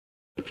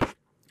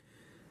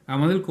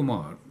I'm Anil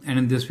Kumar, and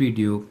in this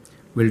video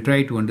we'll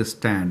try to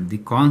understand the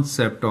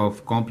concept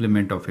of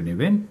complement of an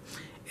event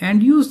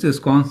and use this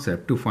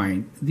concept to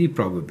find the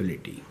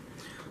probability.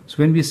 So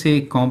when we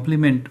say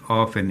complement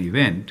of an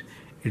event,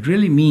 it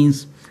really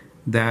means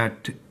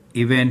that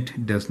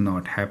event does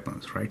not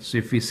happen, right? So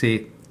if we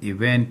say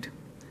event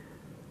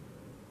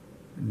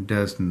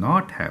does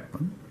not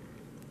happen,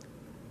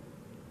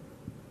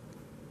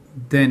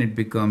 then it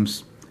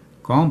becomes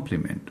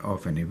complement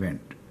of an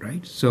event,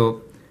 right?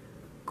 So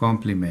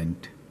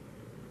complement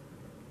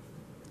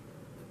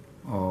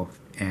of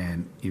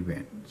an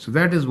event. So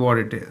that is what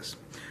it is.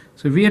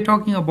 So if we are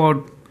talking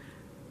about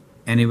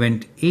an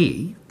event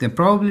A, the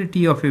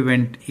probability of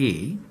event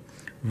A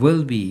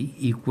will be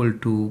equal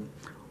to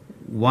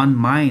 1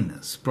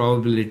 minus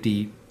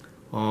probability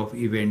of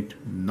event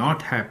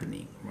not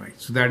happening, right?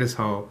 So that is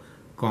how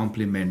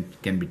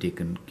complement can be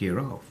taken care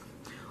of.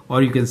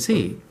 Or you can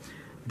say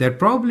that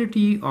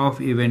probability of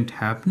event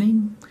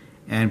happening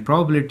and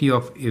probability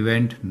of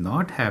event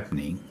not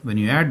happening, when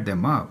you add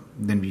them up,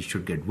 then we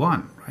should get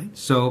 1, right?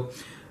 So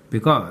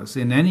because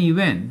in any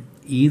event,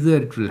 either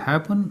it will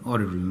happen or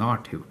it will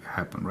not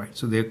happen, right?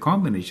 So their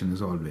combination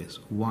is always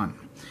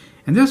 1.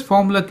 And this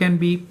formula can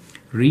be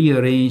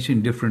rearranged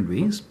in different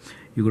ways.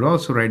 You could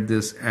also write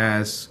this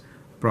as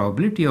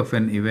probability of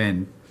an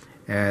event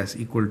as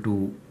equal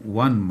to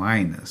 1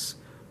 minus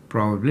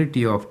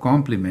probability of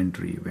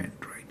complementary event,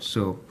 right?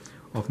 So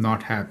of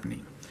not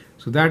happening.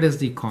 So that is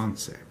the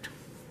concept.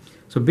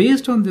 So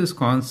based on this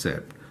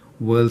concept,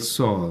 we'll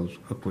solve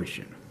a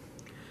question.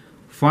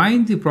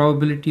 Find the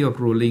probability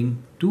of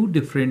rolling two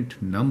different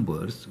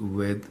numbers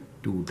with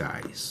 2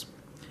 dice.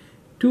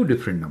 Two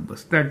different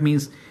numbers. That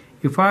means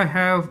if I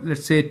have,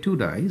 let's say, 2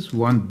 dice,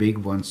 one big,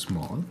 one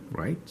small,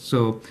 right?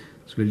 So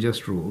we'll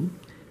just roll.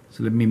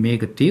 So let me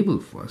make a table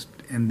first,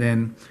 and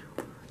then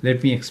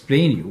let me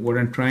explain you what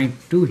I'm trying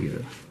to do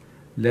here.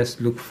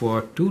 Let's look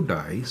for 2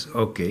 dice.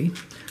 Okay.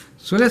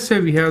 So let's say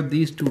we have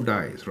these 2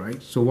 dice,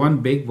 right? So one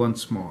big, one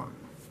small.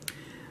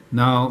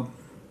 Now,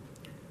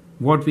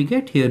 what we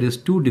get here is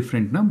 2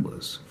 different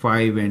numbers,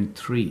 5 and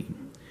 3.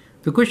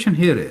 The question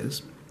here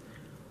is,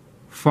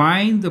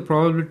 find the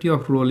probability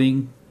of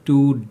rolling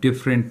 2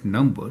 different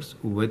numbers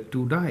with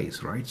 2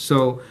 dice, right?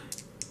 So,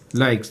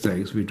 like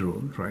dice we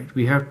roll, right?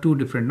 We have 2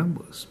 different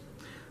numbers.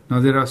 Now,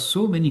 there are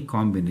so many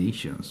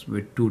combinations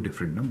with 2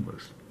 different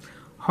numbers.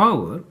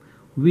 However,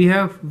 we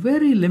have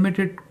very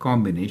limited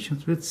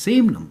combinations with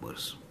same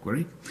numbers,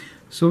 correct?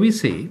 So we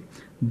say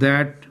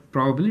that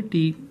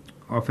probability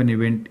of an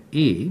event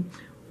A,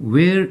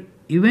 where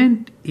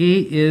event A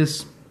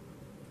is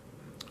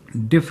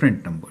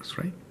different numbers,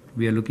 right?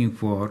 We are looking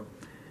for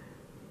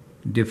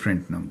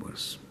different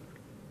numbers.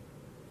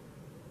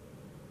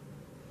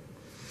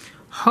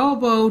 How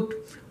about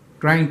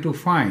trying to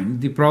find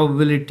the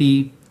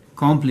probability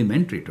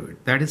complementary to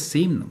it? That is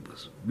same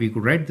numbers. We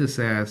could write this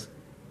as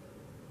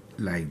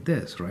like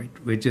this, right?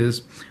 Which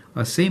is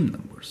a same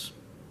numbers.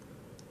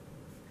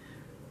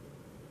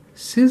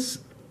 Since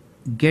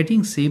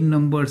getting same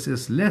numbers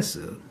is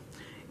lesser,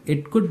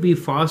 it could be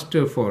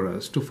faster for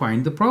us to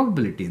find the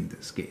probability in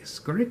this case,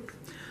 correct?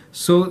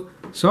 So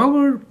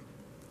our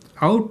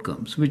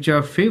outcomes which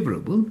are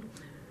favorable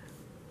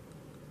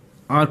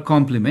are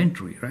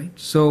complementary, right?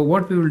 So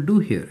what we will do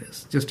here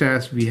is, just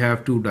as we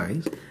have 2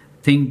 dice,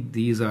 think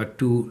these are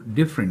 2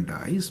 different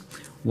dice,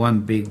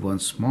 one big, one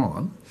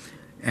small,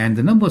 and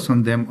the numbers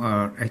on them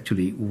are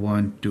actually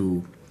 1,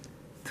 2,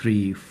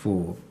 3,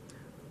 4,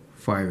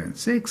 5, and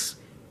 6.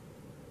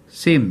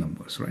 Same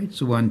numbers, right?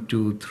 So 1,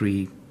 2,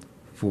 3,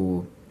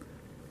 4,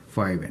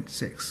 5, and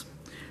 6.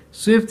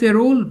 So if they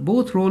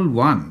both roll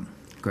 1,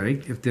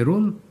 correct? If they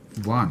roll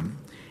 1,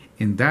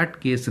 in that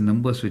case the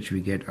numbers which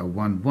we get are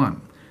 1,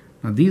 1.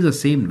 Now these are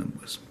same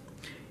numbers.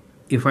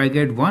 If I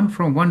get 1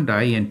 from one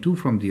die and 2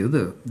 from the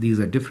other, these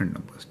are different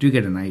numbers. Do you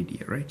get an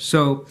idea, right?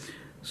 So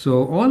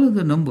all of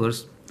the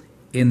numbers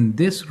in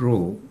this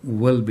row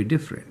will be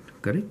different,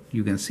 correct?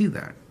 You can see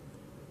that.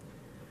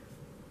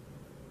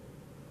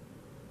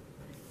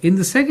 In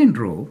the second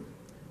row,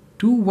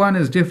 2, 1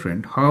 is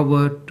different.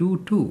 However,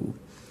 2, 2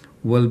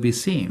 will be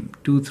same.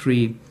 2,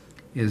 3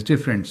 is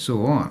different,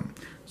 so on.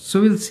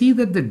 So we'll see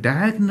that the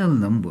diagonal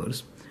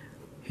numbers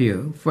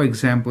here, for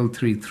example,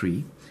 3,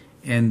 3,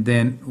 and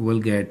then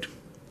we'll get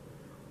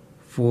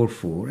 4,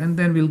 4, and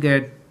then we'll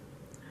get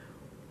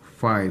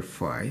 5,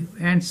 5,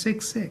 and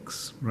 6,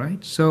 6,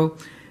 right? So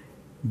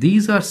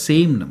these are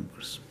same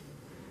numbers.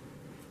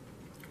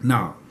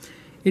 Now,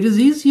 it is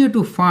easier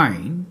to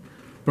find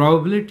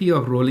probability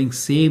of rolling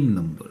same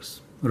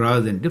numbers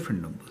rather than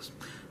different numbers.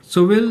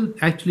 So we'll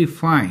actually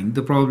find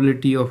the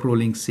probability of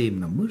rolling same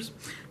numbers.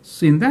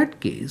 So in that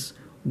case,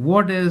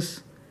 what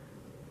is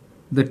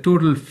the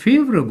total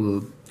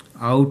favorable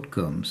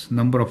outcomes,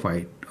 number of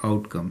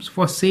outcomes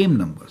for same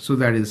numbers? So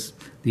that is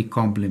the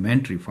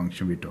complementary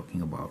function we're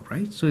talking about,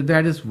 right? So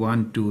that is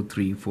 1, 2,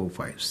 3, 4,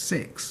 5,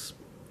 6.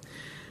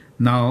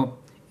 Now,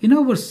 in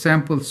our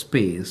sample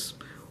space,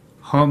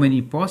 how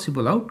many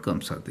possible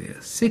outcomes are there?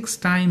 6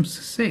 times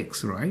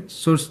 6, right?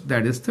 So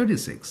that is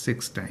 36,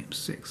 6 times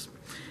 6.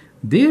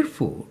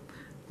 Therefore,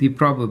 the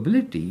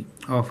probability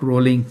of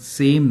rolling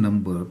same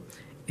number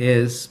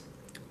is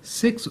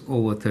 6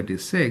 over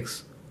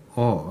 36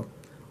 or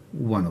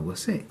 1 over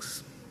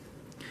 6.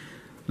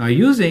 Now,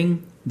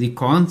 using the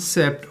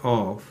concept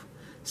of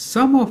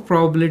sum of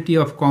probability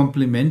of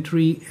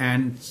complementary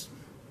and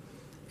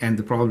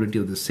the probability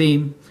of the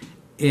same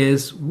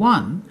is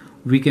 1,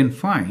 we can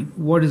find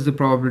what is the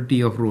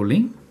probability of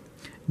rolling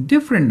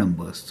different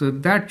numbers. So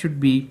that should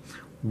be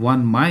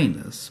 1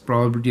 minus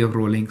probability of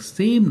rolling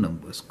same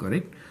numbers,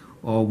 correct?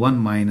 Or 1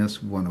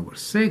 minus 1 over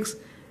 6,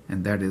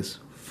 and that is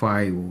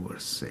 5 over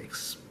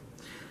 6.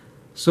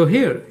 So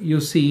here you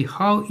see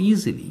how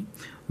easily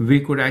we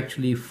could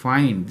actually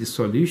find the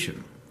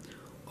solution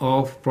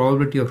of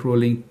probability of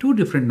rolling two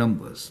different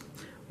numbers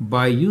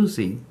by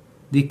using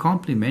the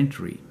complement,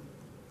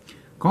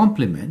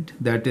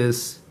 that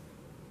is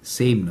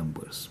same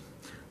numbers.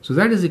 So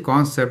that is a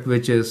concept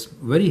which is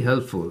very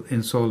helpful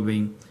in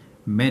solving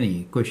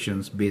many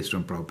questions based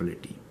on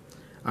probability.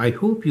 I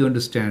hope you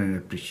understand and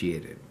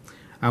appreciate it.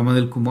 I'm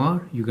Anil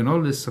Kumar. You can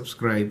always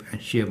subscribe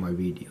and share my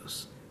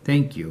videos.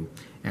 Thank you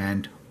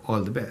and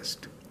all the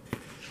best.